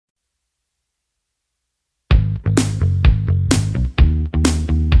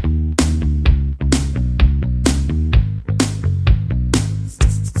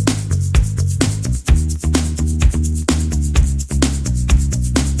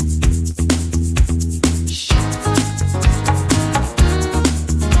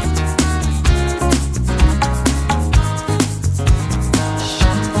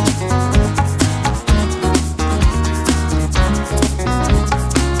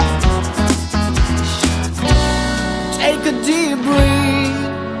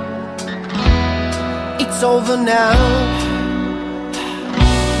it's over now.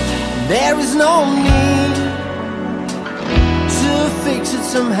 There is no need to fix it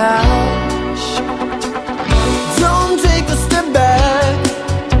somehow. Don't take a step back,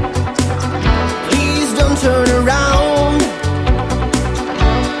 please don't turn around.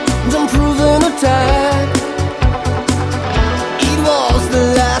 Don't prove an attack, it was the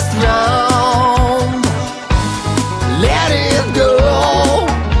last round. Let it go,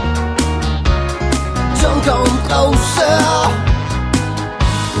 don't come closer.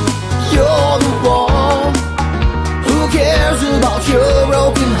 You're the one who cares about your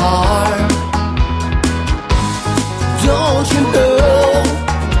broken heart. Don't you know,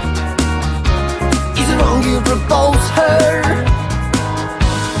 is it wrong you propose her?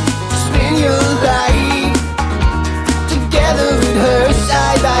 Spend your life together with her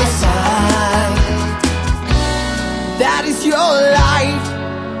side by side. That is your life,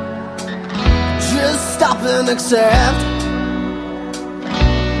 just stop and accept.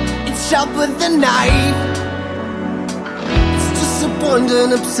 It's sharp with the knife, it's disappointed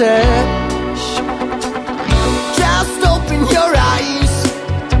and upset. Just open your eyes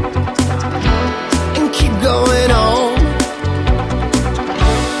and keep going on.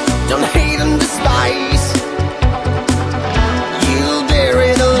 Don't hate and despise, you'll bear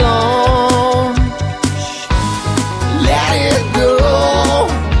it alone. Let it go,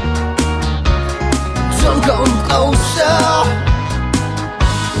 don't come closer.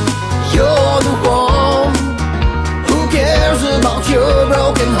 You're the one who cares about your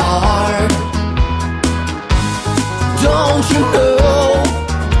broken heart. Don't you know,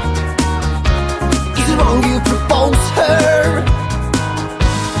 is it wrong you propose her?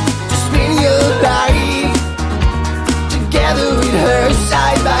 Just spend your life together with her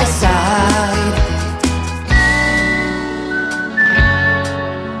side by side.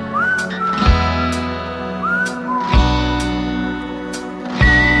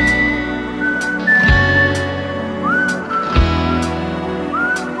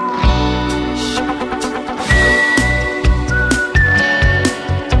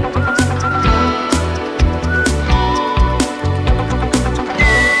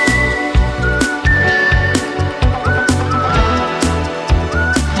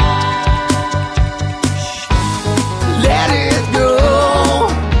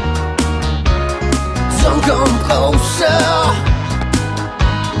 Come closer.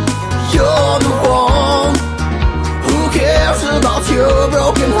 You're the one who cares about your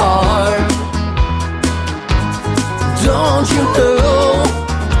broken heart. Don't you know?